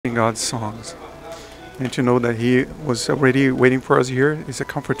In God's songs. And to know that He was already waiting for us here is a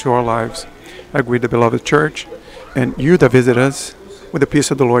comfort to our lives. I greet the beloved church and you that visit us with the peace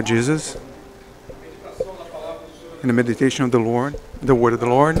of the Lord Jesus. In the meditation of the Lord, the word of the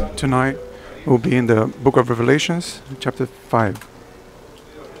Lord tonight will be in the book of Revelations, chapter 5.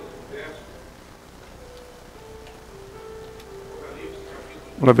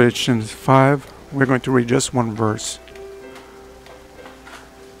 Revelations 5, we're going to read just one verse.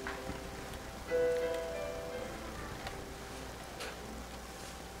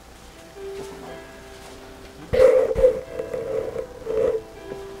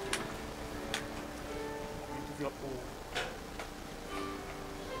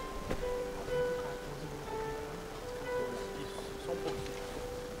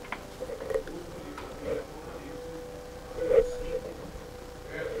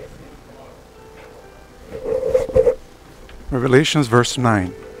 Revelations verse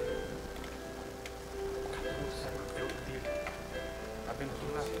 9.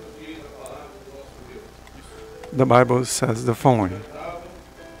 The Bible says the following.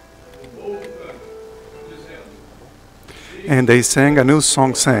 And they sang a new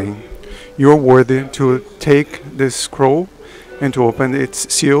song saying, "You are worthy to take this scroll and to open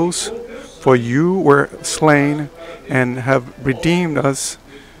its seals, for you were slain and have redeemed us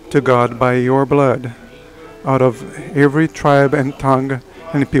to God by your blood, out of every tribe and tongue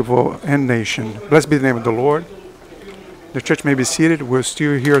and people and nation." Blessed be the name of the Lord. The church may be seated. We'll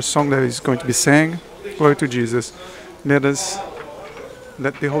still hear a song that is going to be sang. Glory to Jesus.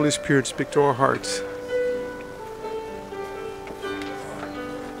 Let the Holy Spirit speak to our hearts.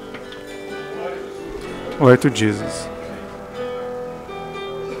 Glory to Jesus.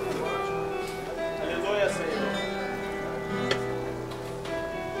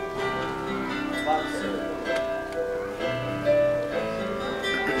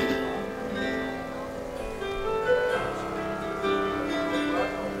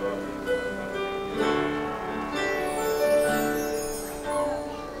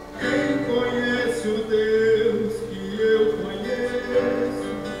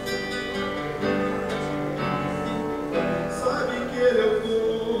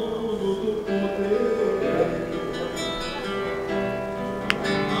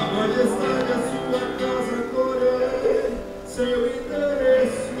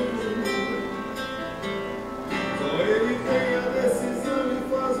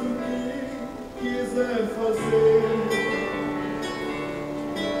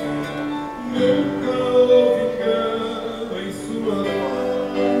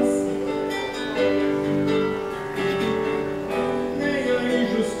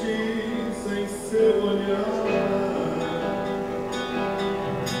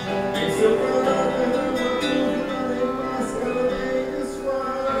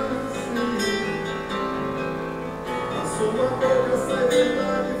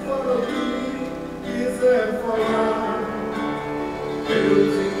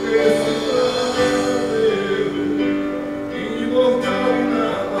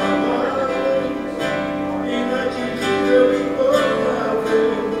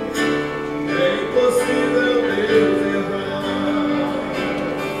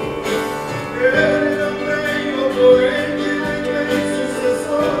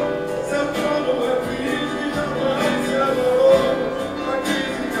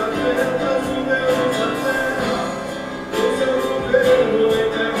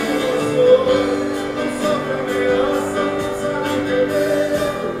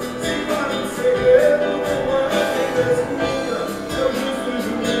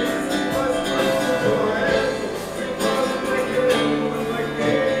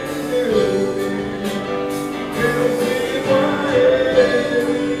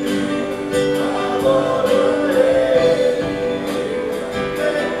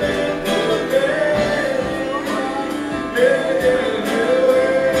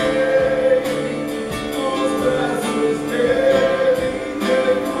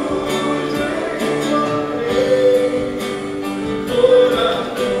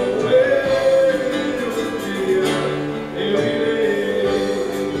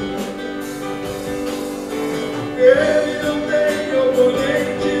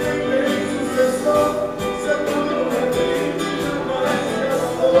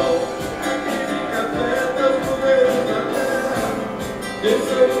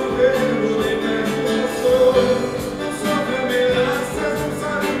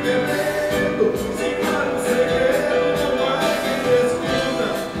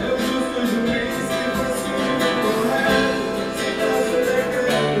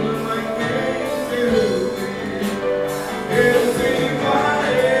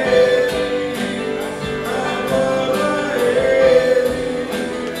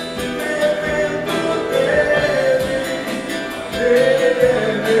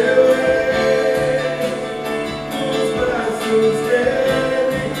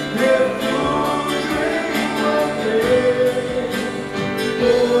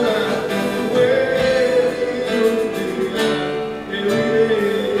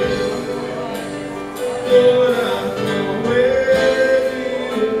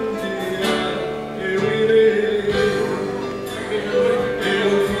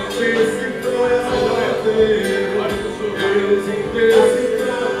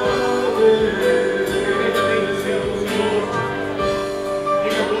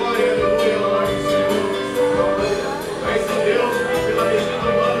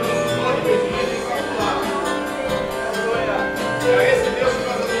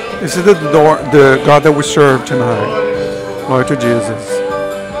 This is the God that we serve tonight. Glory to Jesus.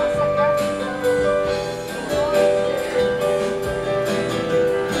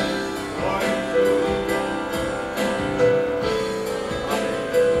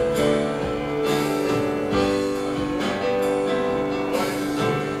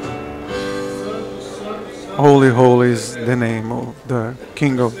 Holy, holy is the name of the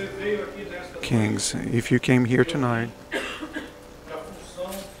King of Kings. If you came here tonight,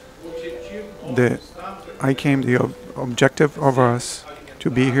 the objective of us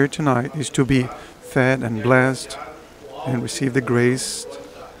to be here tonight is to be fed and blessed and receive the grace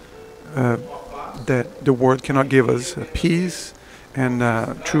that the world cannot give us, peace and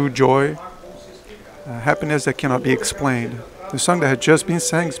true joy, happiness that cannot be explained. The song that had just been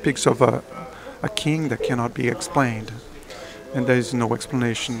sang speaks of a king that cannot be explained, and there is no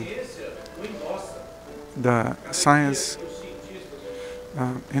explanation. The science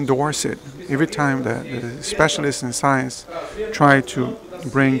endorse it. Every time that the specialists in science try to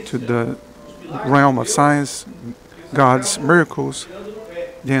bring to the realm of science God's miracles,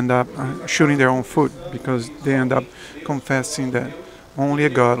 they end up shooting their own foot, because they end up confessing that only a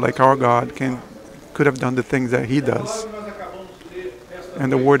God like our God could have done the things that He does.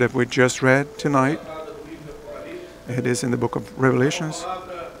 And the word that we just read tonight, it is in the book of Revelations.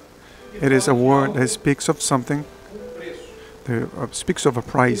 It is a word that speaks of something, speaks of a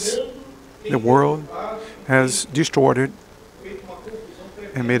price. The world has distorted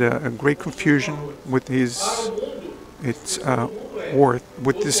and made a great confusion with its worth,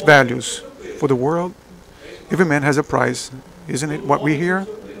 with its values. For the world, every man has a price. Isn't it what we hear?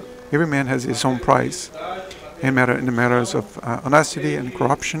 Every man has his own price. In the matters of honesty and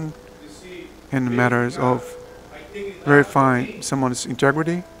corruption, in the matters of verifying someone's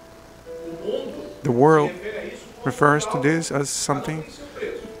integrity. The world refers to this as something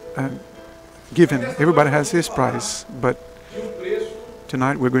given. Everybody has his price, but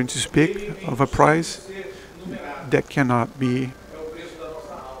tonight we're going to speak of a price that cannot be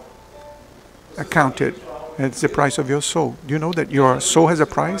accounted. It's the price of your soul. Do you know that your soul has a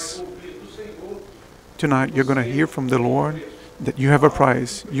price? Tonight you're going to hear from the Lord that you have a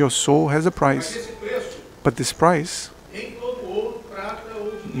price. Your soul has a price. But this price,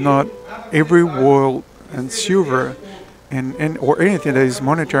 not every gold and silver and or anything that is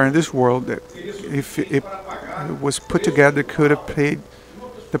monetary in this world, that if it was put together, could have paid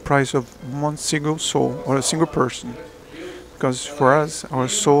the price of one single soul or a single person. Because for us, our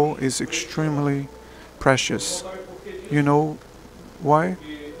soul is extremely precious. You know why?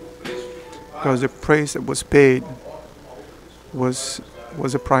 Because the price that was paid was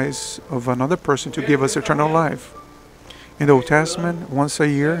a price of another person to give us eternal life. In the Old Testament, once a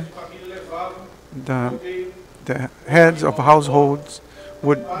year, the heads of households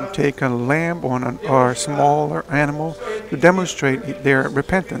would take a lamb or a smaller animal to demonstrate their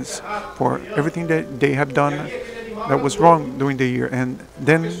repentance for everything that they had done that was wrong during the year. And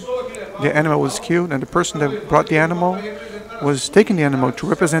then the animal was killed, and the person that brought the animal was taking the animal to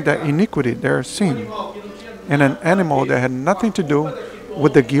represent that iniquity, their sin. And an animal that had nothing to do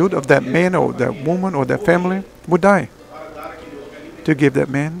with the guilt of that man or that woman or that family would die, to give that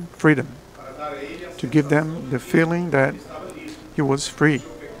man freedom, to give them the feeling that he was free,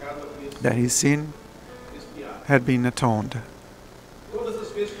 that his sin had been atoned.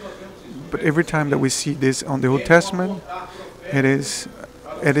 But every time that we see this on the Old Testament, it is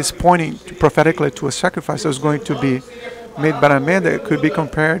pointing prophetically to a sacrifice that was going to be made by a man that could be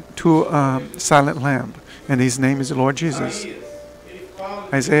compared to a silent lamb, and his name is the Lord Jesus.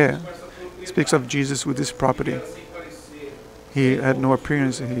 Isaiah speaks of Jesus with this property. He had no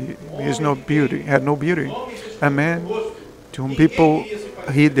appearance, he has no beauty, had no beauty. A man to whom people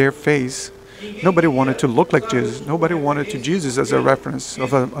hid their face. Nobody wanted to look like Jesus. Nobody wanted to Jesus as a reference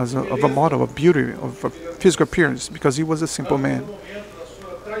of a model of beauty, of a physical appearance, because he was a simple man.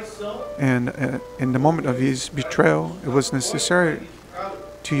 And in the moment of his betrayal, it was necessary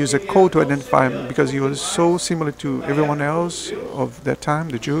to use a code to identify him, because he was so similar to everyone else of that time,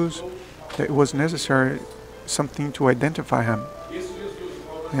 the Jews, that it was necessary something to identify him.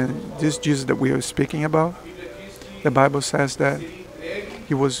 And this Jesus that we are speaking about, the Bible says that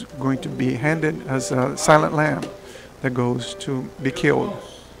he was going to be handed as a silent lamb that goes to be killed.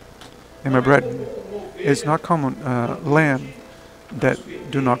 And my brethren, it's not common lamb that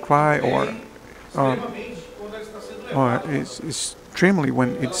do not cry or is trembling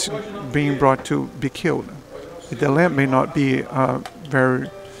when it's being brought to be killed. The lamb may not be a very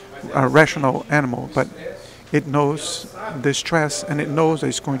rational animal, but it knows the stress and it knows that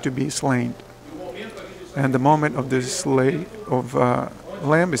it's going to be slain. And the moment of this slay of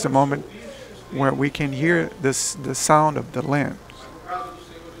lamp is a moment where we can hear the sound of the lamp.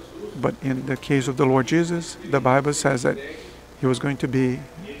 But in the case of the Lord Jesus, the Bible says that he was going to be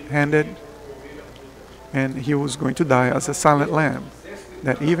handed and he was going to die as a silent lamb.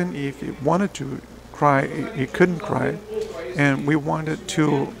 That even if he wanted to cry, he couldn't cry. And we wanted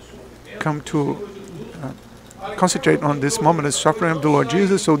to come to concentrate on this moment of suffering of the Lord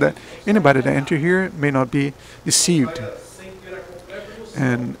Jesus so that anybody that enter here may not be deceived.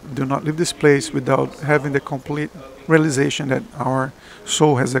 And do not leave this place without having the complete realization that our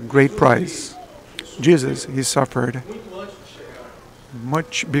soul has a great price. Jesus, he suffered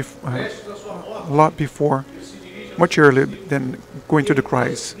much a lot before, much earlier than going to the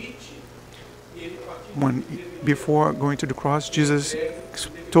cross. Before going to the cross, Jesus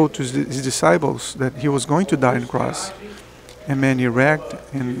told to his disciples that he was going to die on the cross. And many react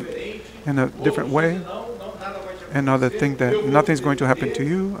in a different way. And others think that nothing's going to happen to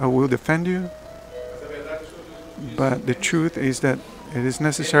you, I will defend you. But the truth is that it is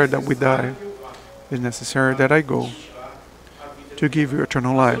necessary that we die. It is necessary that I go to give you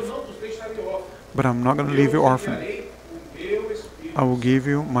eternal life. But I'm not going to leave you orphan. I will give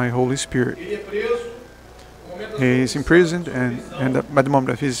you my Holy Spirit. He is imprisoned, and at the moment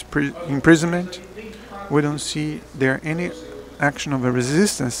of his imprisonment, we don't see there any action of a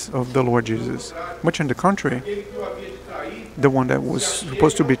resistance of the Lord Jesus. Much on the contrary, the one that was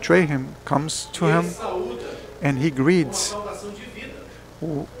supposed to betray him comes to him, and he greets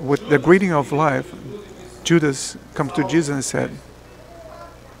with the greeting of life. Judas comes to Jesus and said,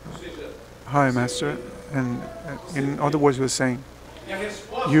 "Hi, Master." And in other words, he was saying,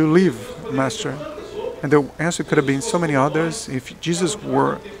 "You leave, Master." And the answer could have been so many others. If Jesus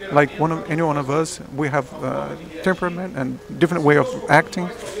were like any one of us, we have temperament and different way of acting.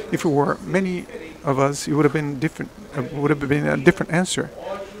 If it were many of us, it would have been different. Would have been a different answer.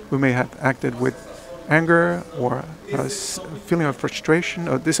 We may have acted with anger or a feeling of frustration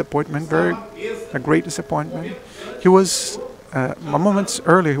or disappointment, a great disappointment. He was moments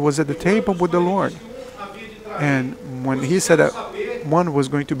earlier. He was at the table with the Lord, and when he said that one was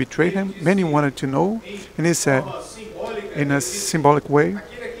going to betray him, many wanted to know, and he said, in a symbolic way,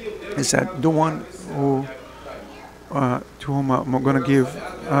 he said, "The one who to whom I'm going to give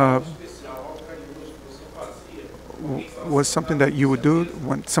was something that you would do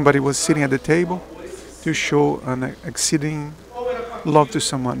when somebody was sitting at the table to show an exceeding love to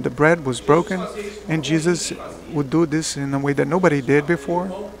someone. The bread was broken, and Jesus would do this in a way that nobody did before.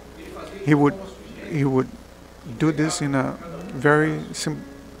 He would do this in a very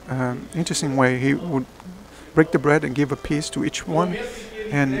interesting way. He would break the bread and give a piece to each one,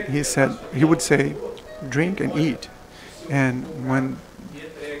 and he would say, 'Drink and eat.' And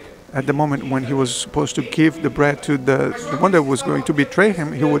at the moment when he was supposed to give the bread to the one that was going to betray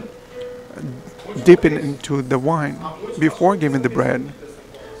him, he would dip it into the wine before giving the bread.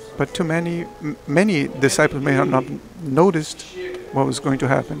 But too many disciples may have not noticed what was going to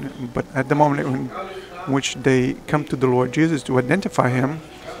happen. But at the moment in which they come to the Lord Jesus to identify him,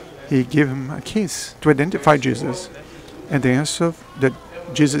 he gave him a kiss to identify Jesus. And the answer that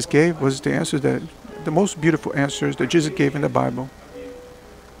Jesus gave was the most beautiful answers that Jesus gave in the Bible.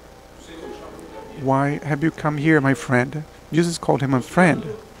 "Why have you come here, my friend?" Jesus called him a friend,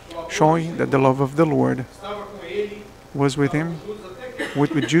 showing that the love of the Lord was with him,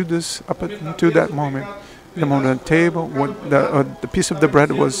 with Judas up until that moment. The moment on the table, the piece of the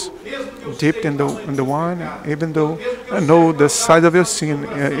bread was dipped in the wine. Even though I know the size of your sin,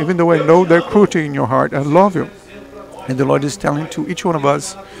 even though I know the cruelty in your heart, I love you. And the Lord is telling to each one of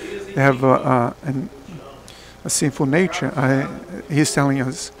us that have a sinful nature. He's telling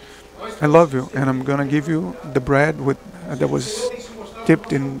us, "I love you, and I'm going to give you the bread that was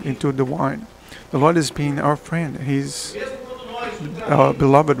dipped into the wine." The Lord is being our friend. He's our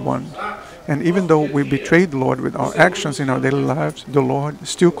beloved one. And even though we betrayed the Lord with our actions in our daily lives, the Lord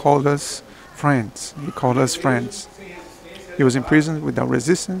still called us friends. He called us friends. He was imprisoned without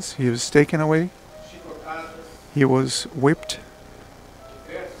resistance. He was taken away. He was whipped.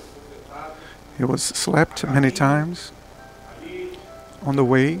 He was slapped many times on the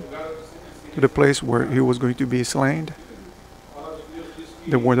way to the place where he was going to be slain.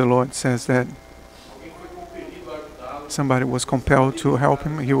 The word of the Lord says that somebody was compelled to help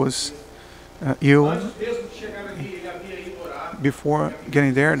him. He was ill. Before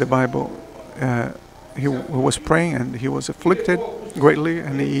getting there, the Bible, he was praying and he was afflicted greatly,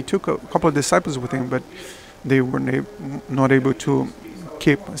 and he took a couple of disciples with him, but they were not able to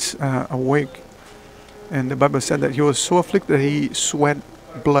keep awake. And the Bible said that he was so afflicted that he sweat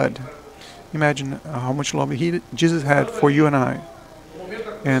blood. Imagine how much love Jesus had for you and I.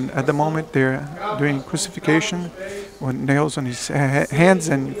 And at the moment they're doing crucifixion, with nails on his hands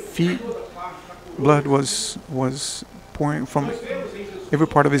and feet, blood was pouring from every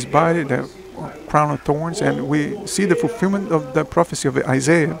part of his body, the crown of thorns, and we see the fulfillment of the prophecy of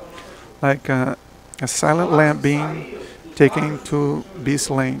Isaiah, like a silent lamb being taken to be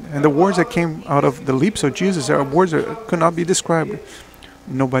slain. And the words that came out of the lips of Jesus are words that could not be described.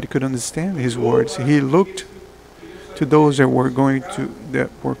 Nobody could understand his words. He looked to those that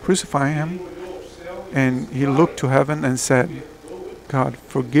were crucifying him, and he looked to heaven and said, God,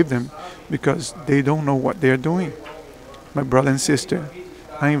 forgive them, because they don't know what they are doing. My brother and sister,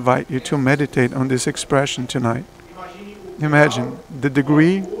 I invite you to meditate on this expression tonight. Imagine the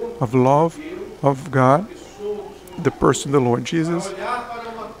degree of love of God, the person of the Lord Jesus,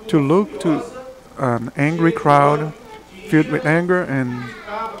 to look to an angry crowd filled with anger and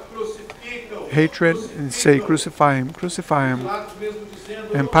hatred and say, crucify him, crucify him.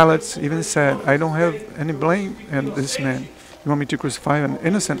 And Pilate even said, I don't have any blame in this man. You want me to crucify an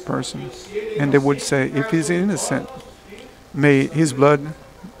innocent person? And they would say, if he's innocent, may his blood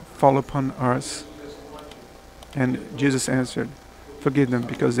fall upon us. And Jesus answered, forgive them,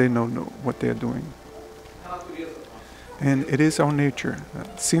 because they don't know what they are doing. And it is our nature,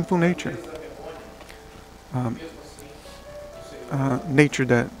 sinful nature, nature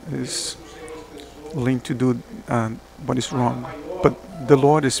that is linked to do what is wrong. But the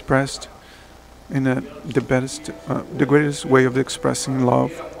Lord expressed in the greatest way of expressing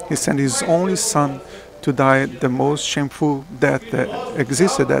love. He sent His only Son to die the most shameful death that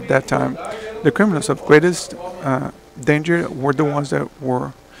existed at that time. The criminals of greatest danger were the ones that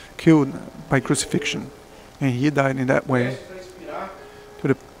were killed by crucifixion, and He died in that way.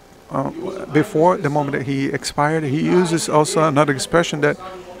 Before the moment that He expired, He uses also another expression that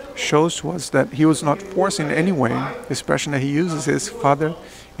shows to us that He was not forced in any way. The expression that He uses is, Father,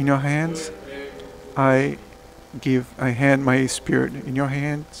 in your hands I hand my spirit. In your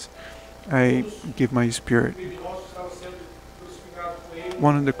hands I give my spirit.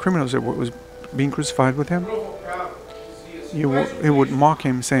 One of the criminals that was being crucified with Him, he would mock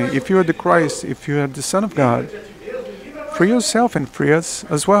Him, saying, if you are the Christ, if you are the Son of God, free yourself and free us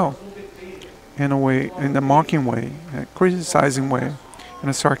as well. In a way, in a mocking way, a criticizing way, in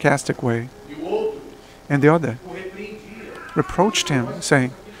a sarcastic way. And the other reproached him,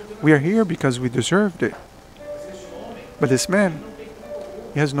 saying, we are here because we deserved it. But this man,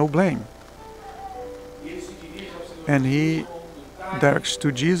 he has no blame. And he directs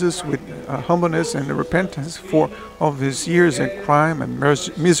to Jesus with humbleness and repentance for all of his years of crime and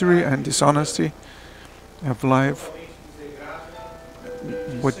misery and dishonesty of life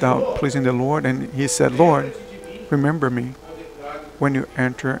without pleasing the Lord. And he said, Lord, remember me when you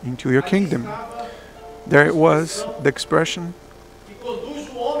enter into your kingdom. There it was, the expression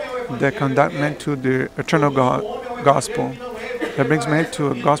that conduct men to the eternal gospel, that brings men to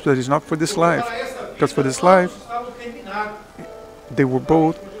a gospel that is not for this life, because for this life they were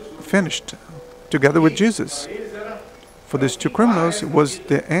both finished together with Jesus. For these two criminals, it was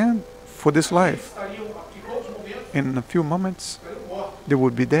the end for this life. In a few moments they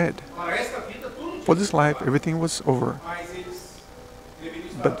would be dead. For this life everything was over,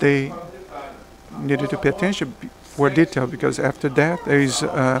 but they needed to pay attention for detail, because after death there is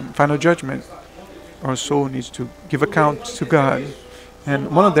final judgment. Our soul needs to give account to God.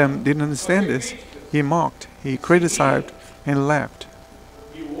 And one of them didn't understand this. He mocked, he criticized, and left.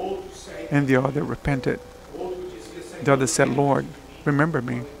 And the other repented. The other said, Lord, remember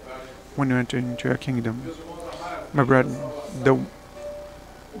me when you enter into your kingdom. My brethren,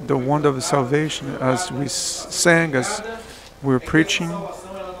 the wonder of salvation, as we sang, as we were preaching,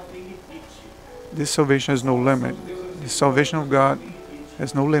 this salvation has no limit. The salvation of God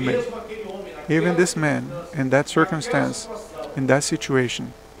has no limit. Even this man, in that circumstance, in that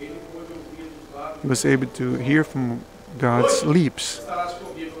situation, he was able to hear from God's lips,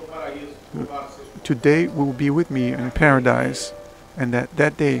 today will be with me in paradise. And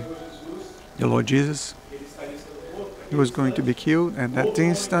that day, the Lord Jesus, he was going to be killed, and that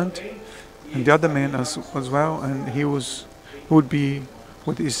instant, and the other man as well, and he would be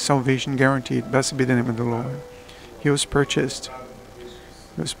with his salvation guaranteed. Blessed be the name of the Lord. He was purchased.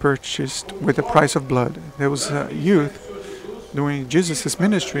 He was purchased with the price of blood. There was a youth during Jesus'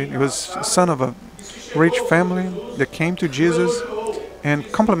 ministry. He was son of a rich family that came to Jesus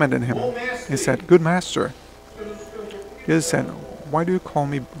and complimented him. He said, good master. Jesus said, why do you call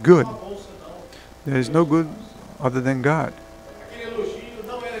me good? There is no good other than God.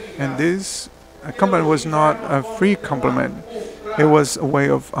 And this compliment was not a free compliment. It was a way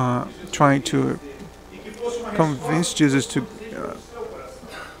of trying to convince Jesus to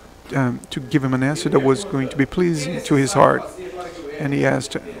to give him an answer that was going to be pleasing to his heart. And he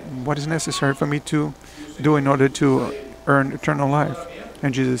asked, what is necessary for me to do in order to earn eternal life?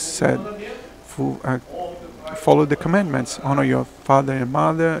 And Jesus said, follow the commandments. Honor your father and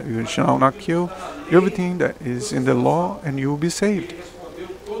mother. You shall not kill. Everything that is in the law, and you will be saved.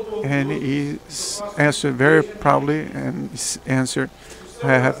 And he answered very proudly, and answered,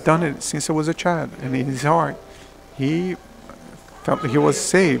 I have done it since I was a child. And in his heart, he felt that he was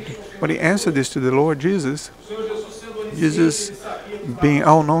saved. When he answered this to the Lord Jesus, Jesus, being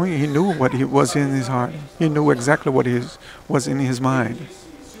all-knowing, he knew what was in his heart. He knew exactly what was in his mind.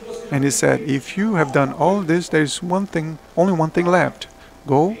 And he said, if you have done all this, there is only one thing left.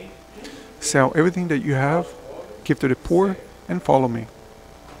 Go, sell everything that you have, give to the poor, and follow me.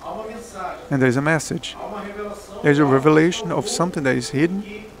 And there's a message. There's a revelation of something that is hidden,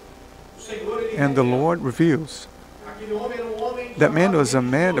 and the Lord reveals. That man was a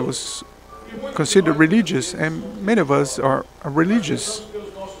man that was considered religious, and many of us are religious.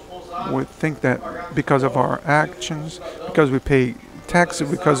 We think that because of our actions, because we pay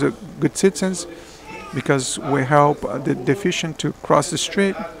taxes, because of good citizens, because we help the deficient to cross the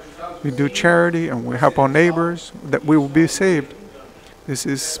street, we do charity and we help our neighbors, that we will be saved. This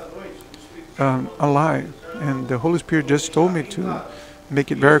is a lie, and the Holy Spirit just told me to make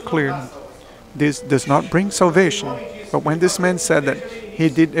it very clear. This does not bring salvation. But when this man said that he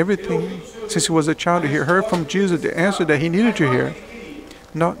did everything since he was a child, he heard from Jesus the answer that he needed to hear,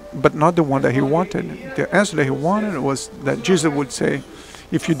 but not the one that he wanted. The answer that he wanted was that Jesus would say,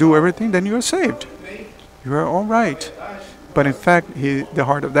 if you do everything, then you are saved. You are all right. But in fact, the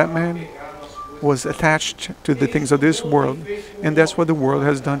heart of that man was attached to the things of this world, and that's what the world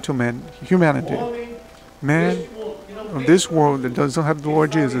has done to man, humanity. Man of this world that doesn't have the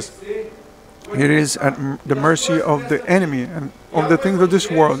Lord Jesus, it is at the mercy of the enemy and of the things of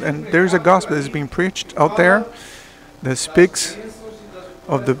this world. And there's a gospel that is being preached out there that speaks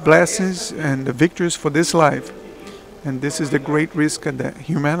of the blessings and the victories for this life. And this is the great risk that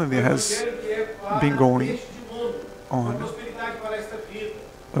humanity has been going on.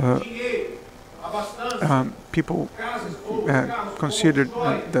 People consider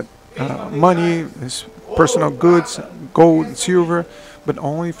that money is personal goods, gold and silver, but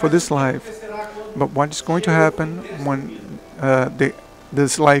only for this life. But what is going to happen when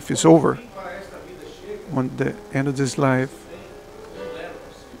this life is over? When the end of this life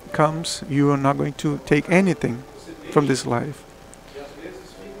comes, you are not going to take anything from this life.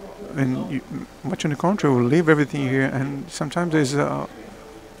 And much on the contrary, will leave everything here, and sometimes there's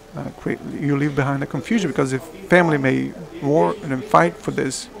you leave behind a confusion, because if family may war and fight for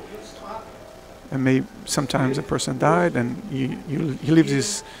this, and sometimes a person died, and he leaves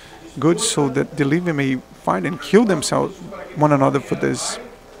his goods so that the living may fight and kill themselves one another for this.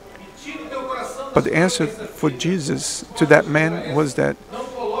 But the answer for Jesus to that man was that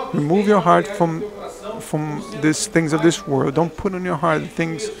remove your heart from these things of this world. Don't put on your heart the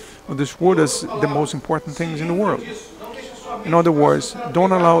things of this world as the most important things in the world. In other words,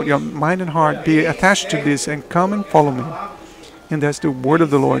 don't allow your mind and heart be attached to this, and come and follow me. And that's the word of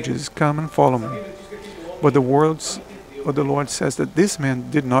the Lord Jesus, come and follow me. But the words of the Lord says that this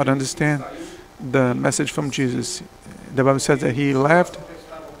man did not understand the message from Jesus. The Bible says that he left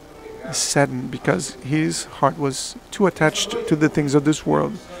saddened because his heart was too attached to the things of this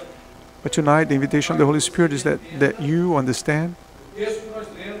world. But tonight, the invitation of the Holy Spirit is that you understand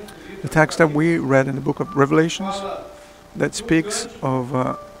the text that we read in the book of Revelations, that speaks of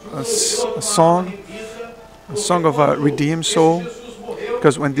a song of a redeemed soul.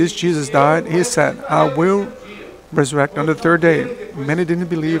 Because when this Jesus died, he said, I will resurrect on the third day. Many didn't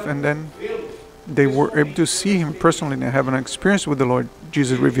believe, and then they were able to see him personally and have an experience with the Lord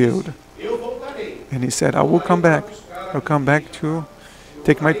Jesus revealed. And he said, I will come back. I'll come back to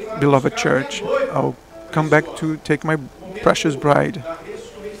take my beloved church. I'll come back to take my precious bride.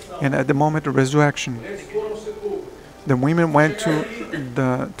 And at the moment of resurrection, the women went to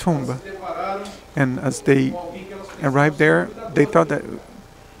the tomb, and as they arrived there, they thought that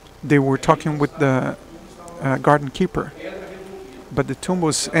they were talking with the garden keeper. But the tomb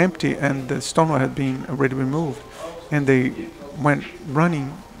was empty, and the stone had been already removed. And they went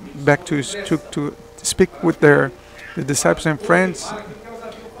running back to speak with the disciples and friends,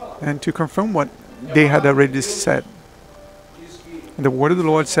 and to confirm what they had already said. And the word of the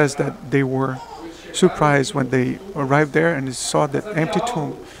Lord says that they were surprised when they arrived there and saw that empty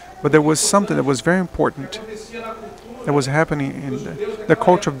tomb. But there was something that was very important that was happening in the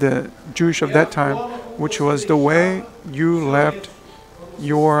culture of the Jewish of that time, which was the way you left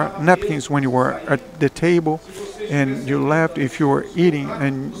your napkins when you were at the table, and you left, if you were eating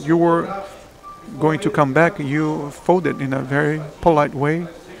and you were going to come back, you folded in a very polite way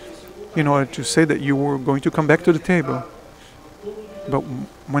in order to say that you were going to come back to the table. But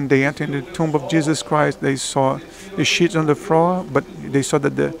when they entered the tomb of Jesus Christ, they saw the sheets on the floor, but they saw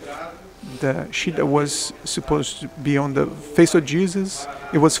that the sheet that was supposed to be on the face of Jesus,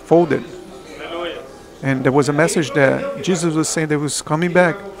 it was folded. And there was a message that Jesus was saying that he was coming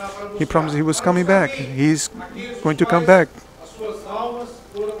back. He promised he was coming back. He's going to come back.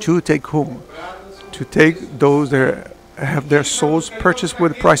 To take whom? To take those that have their souls purchased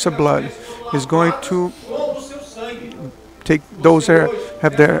with the price of blood. He's going to take those that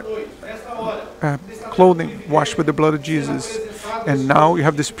have their clothing washed with the blood of Jesus. And now you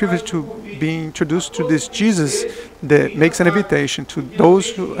have this privilege to be introduced to this Jesus that makes an invitation to those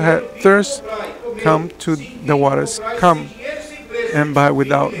who have thirst. Come to the waters, come and buy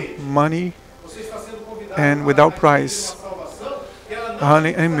without money and without price,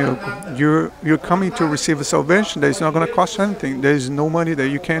 honey and milk. You're coming to receive a salvation that is not going to cost anything. There is no money that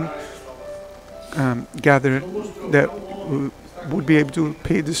you can gather that would be able to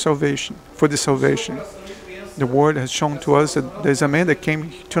pay the salvation for the salvation. The Word has shown to us that there's a man that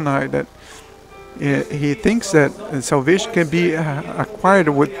came tonight that he thinks that salvation can be acquired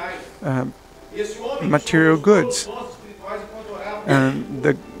with material goods, and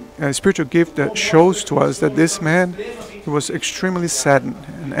the spiritual gift that shows to us that this man, he was extremely saddened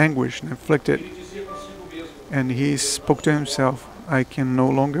and anguished and afflicted, and he spoke to himself, I can no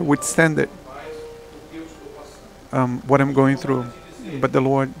longer withstand it, what I'm going through. But the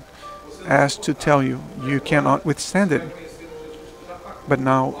Lord asked to tell you, you cannot withstand it, but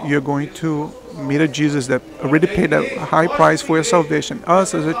now you're going to meet a Jesus that already paid a high price for your salvation.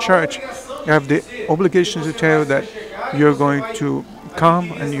 Us as a church have the obligation to tell you that you're going to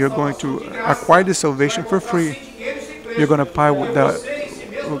come and you're going to acquire the salvation for free. You're going to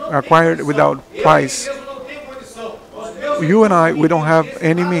acquire it without price. You and I, we don't have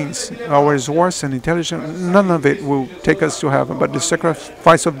any means. Our resource and intelligence, none of it will take us to heaven. But the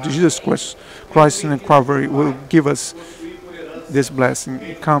sacrifice of Jesus Christ in the Calvary will give us this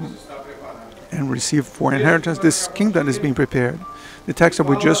blessing. Come and receive for inheritance this kingdom is being prepared. The text that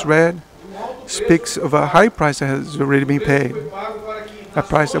we just read speaks of a high price that has already been paid. A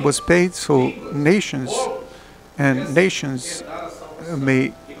price that was paid so nations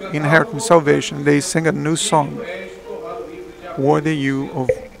may inherit salvation. They sing a new song. Worthy you of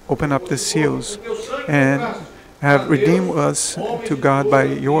open up the seals and have redeemed us to God by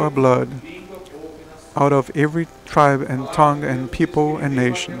your blood out of every tribe and tongue and people and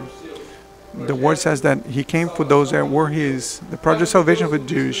nation. The word says that he came for those that were his, the project of salvation of the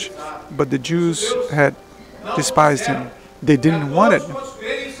Jews, but the Jews had despised him. They didn't want it.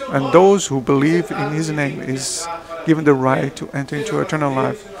 And those who believe in his name is given the right to enter into eternal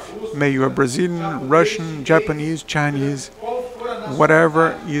life. May you are Brazilian, Russian, Japanese, Chinese,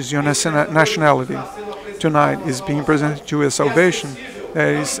 whatever is your nationality, tonight is being presented to you as salvation that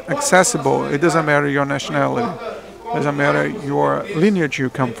is accessible. It doesn't matter your nationality. It doesn't matter your lineage you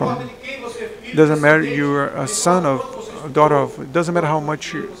come from. It doesn't matter you're a son of, a daughter of. It doesn't matter how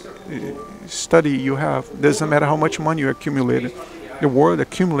much study you have. It doesn't matter how much money you accumulated. The world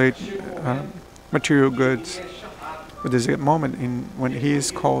accumulates material goods. But there's a moment when he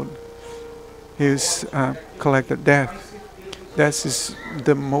is called, he is collected death. That is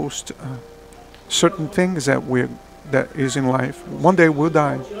the most certain things that is in life. One day we'll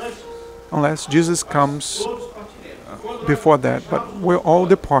die, unless Jesus comes before that. But we'll all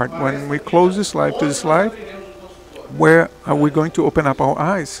depart. When we close this life to this life, where are we going to open up our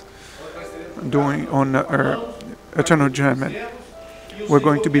eyes? On our eternal judgment. We're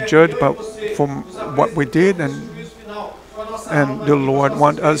going to be judged from what we did, and the Lord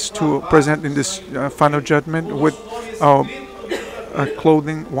wants us to present in this final judgment with our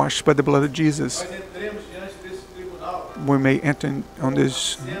clothing washed by the blood of Jesus. We may enter on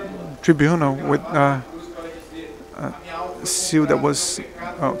this tribunal with a seal that was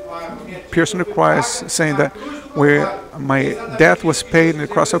pierced on the cross, saying that where my death was paid in the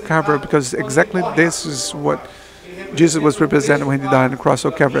cross of Calvary, because exactly this is what Jesus was representing when he died on the cross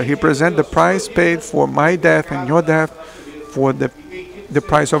of Calvary. He presented the price paid for my death and your death, for the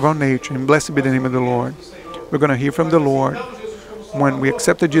price of our nature. And blessed be the name of the Lord. We're going to hear from the Lord. When we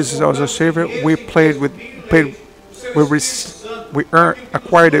accepted Jesus as our Savior, we acquired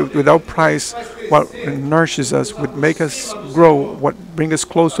it without price. What nourishes us, would make us grow, what brings us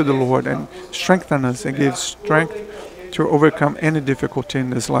close to the Lord and strengthen us and gives strength to overcome any difficulty in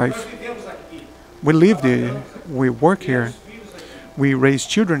this life. We live here, we work here, we raise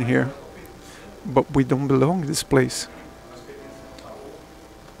children here, But we don't belong in this place.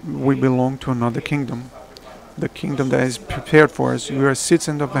 We belong to another kingdom, the kingdom that is prepared for us. We are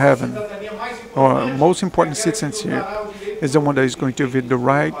citizens of heaven. Our most important citizens here is the one that is going to have the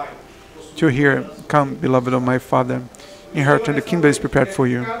right to hear, "Come, beloved of my Father, inherit the kingdom that is prepared for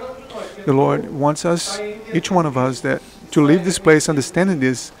you." The Lord wants us, each one of us, that to leave this place understanding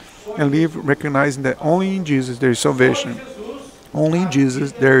this and leave recognizing that only in Jesus there is salvation. Only in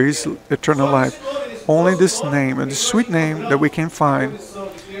Jesus there is eternal life. Only this name, and the sweet name that we can find,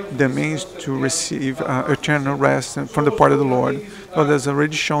 that means to receive eternal rest from the part of the Lord. God has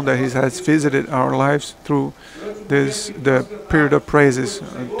already shown that He has visited our lives through the period of praises.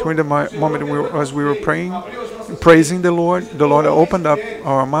 During the moment as we were praying, praising the Lord opened up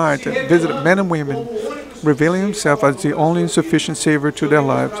our mind and visited men and women, revealing Himself as the only and sufficient Savior to their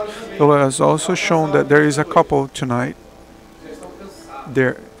lives. The Lord has also shown that there is a couple tonight.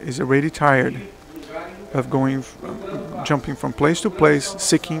 There is already tired of jumping from place to place,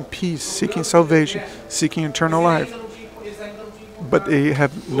 seeking peace, seeking salvation, seeking eternal life. But they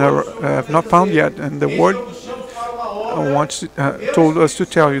have not found yet, and the Word told us to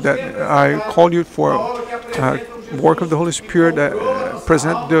tell you that I called you for work of the Holy Spirit that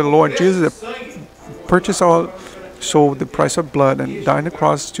present the Lord Jesus, that purchased our soul the price of blood and died on the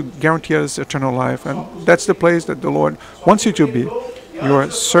cross to guarantee us eternal life. And that's the place that the Lord wants you to be.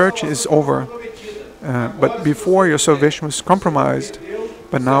 Your search is over. But before, your salvation was compromised.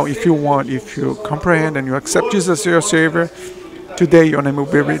 But now, if you comprehend and you accept Jesus as your Savior, today your name will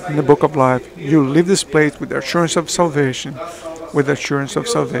be written in the book of life. You leave this place with the assurance of salvation. With the assurance of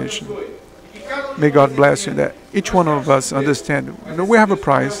salvation. May God bless you, that each one of us understand that we have a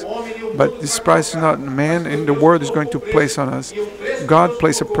price, but this price is not man in the world is going to place on us. God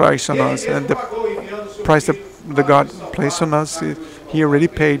placed a price on us, and the price that the God placed on us, He already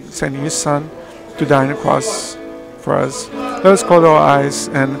paid, sending His Son to die on the cross for us. Let us close our eyes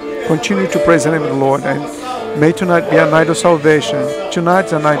and continue to praise the name of the Lord. And may tonight be a night of salvation.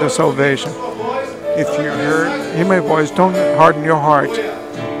 Tonight's a night of salvation. If you hear my voice, don't harden your heart.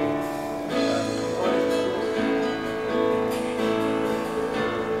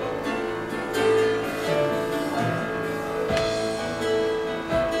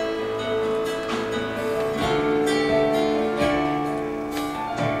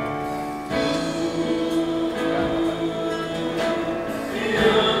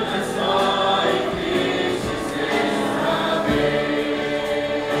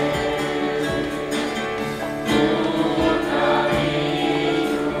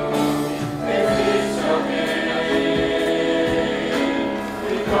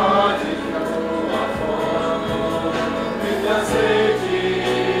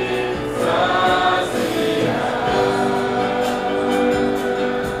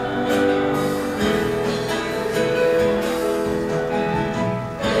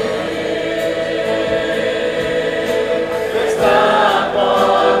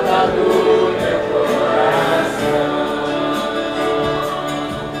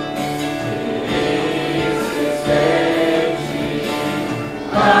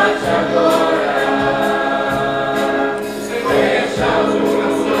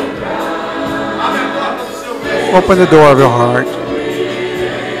 Open the door of your heart.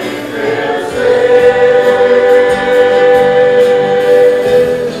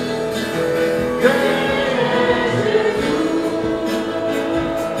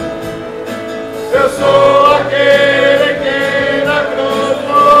 Eu sou aquele que na cruz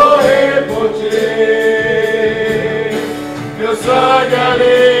morreu por ti. Meu sangue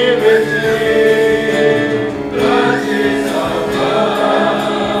ali verti pra te salvar,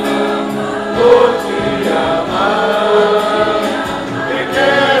 por te amar, e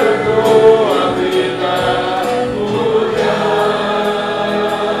quero tua vida mudar.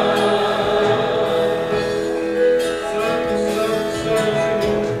 Santo, santo,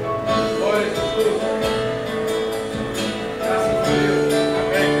 santo, glória a Jesus. Graças a Deus.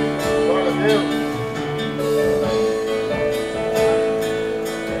 Amém. Glória a Deus.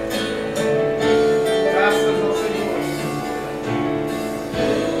 Graças ao Senhor.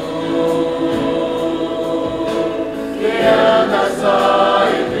 Que anda só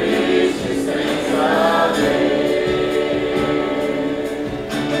e triste sem saber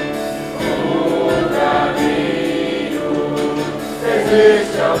o caminho.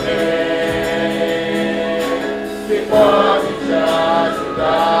 Existe alguém que pode te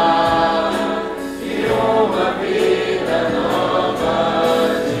ajudar e uma vida nova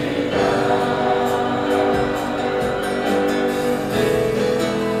te dar.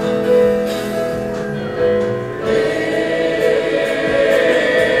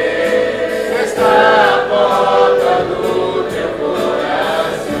 Está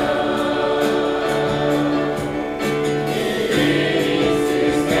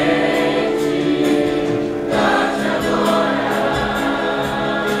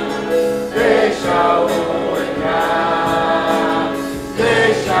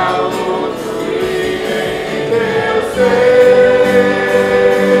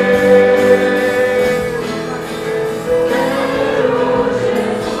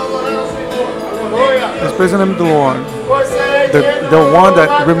Praise the name of the Lord, você the one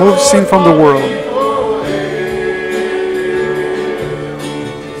that removes sin from the world.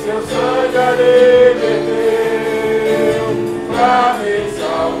 seu sangue derreteu pra me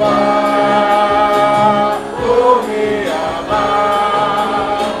salvar, por me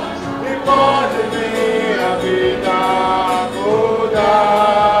amar e pode minha vida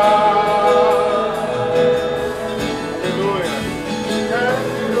mudar. Aleluia.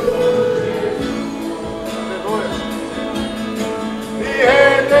 E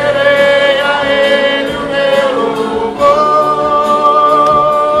renderei a Ele o meu louvor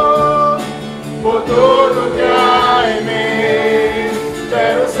por tudo que há em mim.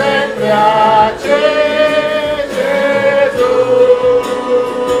 Quero sempre a Ti, Jesus.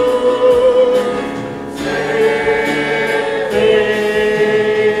 Ser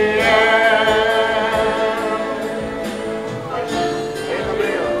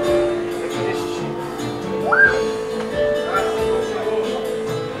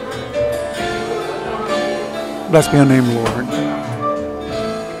Blessed be your name, Lord.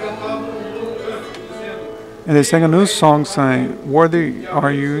 And they sang a new song saying, worthy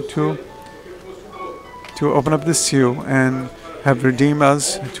are you to open up the seal and have redeemed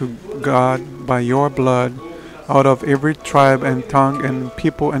us to God by your blood out of every tribe and tongue and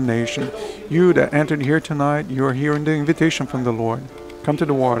people and nation. You that entered here tonight, you are hearing the invitation from the Lord. Come to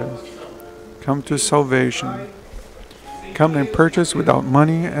the waters. Come to salvation. Come and purchase without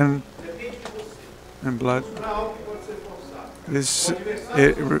money and blood. It's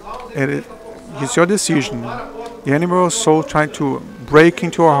your decision. The enemy soul trying to break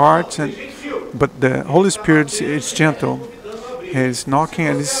into our hearts, but the Holy Spirit is gentle. He's knocking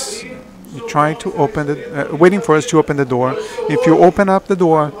and he's trying to open waiting for us to open the door. If you open up the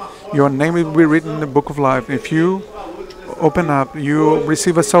door, your name will be written in the book of life. If you open up, you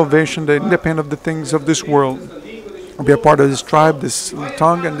receive a salvation that independent of the things of this world. Be a part of this tribe, this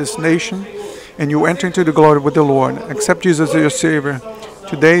tongue, and this nation, and you enter into the glory with the Lord. Accept Jesus as your Savior.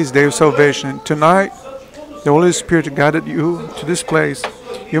 Today is day of salvation. Tonight, the Holy Spirit guided you to this place.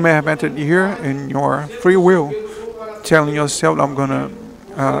 You may have entered here in your free will, telling yourself, I'm going to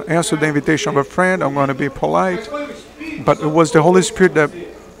answer the invitation of a friend, I'm going to be polite. But it was the Holy Spirit that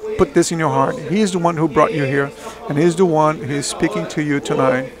put this in your heart. He is the one who brought you here, and He is the one who is speaking to you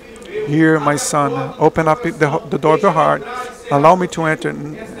tonight. Here, my son, open up the door of your heart. Allow me to enter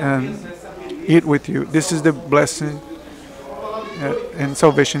and eat with you. This is the blessing and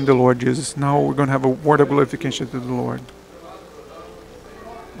salvation in the Lord Jesus. Now we're going to have a word of glorification to the Lord.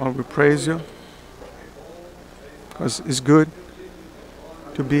 Lord, we praise you because it's good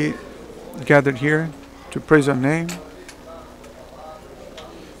to be gathered here to praise your name,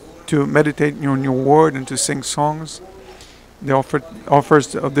 to meditate on your word and to sing songs. The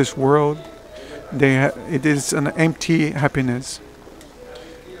offers of this world, it is an empty happiness.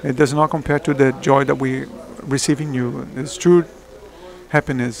 It does not compare to the joy that we receive in you. It's true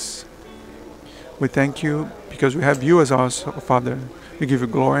happiness. We thank you because we have you as our Father. We give you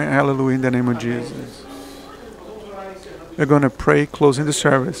glory and hallelujah in the name of Jesus. We're going to pray closing the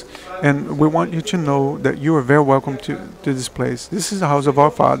service. And we want you to know that you are very welcome to this place. This is the house of our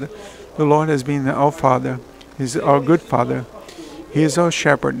Father. The Lord has been our Father. He's our good Father. He is our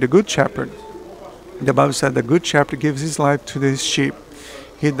shepherd, the good shepherd. The Bible said the good shepherd gives his life to his sheep.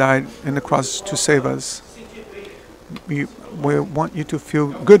 He died on the cross to save us. We want you to feel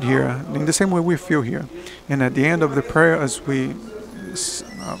good here, in the same way we feel here. And at the end of the prayer, as we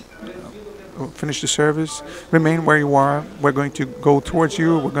finish the service, remain where you are. We're going to go towards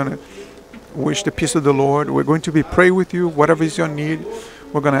you. We're going to wish the peace of the Lord. We're going to be pray with you, whatever is your need.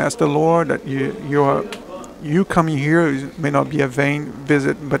 We're going to ask the Lord that you coming here may not be a vain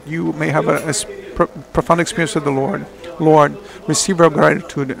visit, but you may have a profound experience with the Lord. Lord, receive our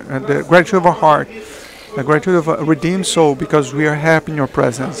gratitude, the gratitude of our heart, the gratitude of a redeemed soul, because we are happy in your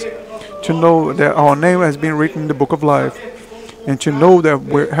presence. To know that our name has been written in the book of life, and to know that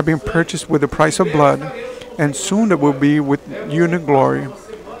we have been purchased with the price of blood, and soon that we'll be with you in glory.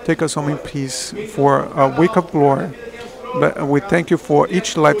 Take us home in peace for a week of glory. But we thank you for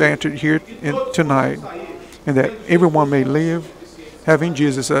each life that entered here tonight, and that everyone may live having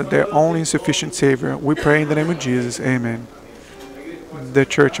Jesus as their only sufficient Savior. We pray in the name of Jesus. Amen. The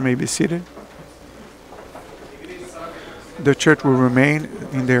church may be seated. The church will remain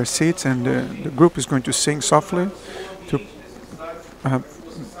in their seats, and the group is going to sing softly to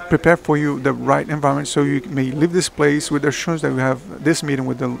prepare for you the right environment so you may leave this place with the assurance that we have this meeting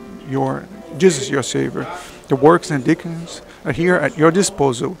with your Jesus, your Savior. The works and deacons are here at your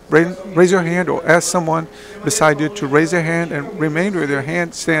disposal. Raise your hand or ask someone beside you to raise their hand, and remain with their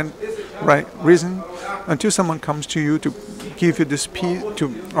hand stand right reason, until someone comes to you to give you this peace,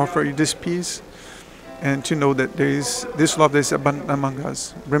 to offer you this peace, and to know that there is this love that is abundant among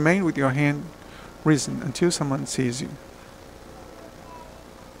us. Remain with your hand risen until someone sees you.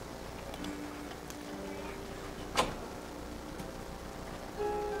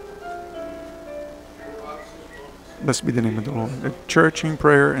 Blessed be the name of the Lord. The church in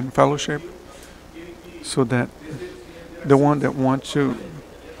prayer and fellowship, so that the one that wants to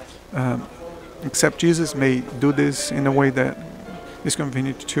accept Jesus may do this in a way that is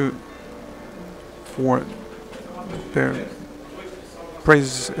convenient to for their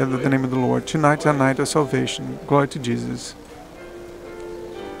praise the name of the Lord. Tonight is a night of salvation. Glory to Jesus.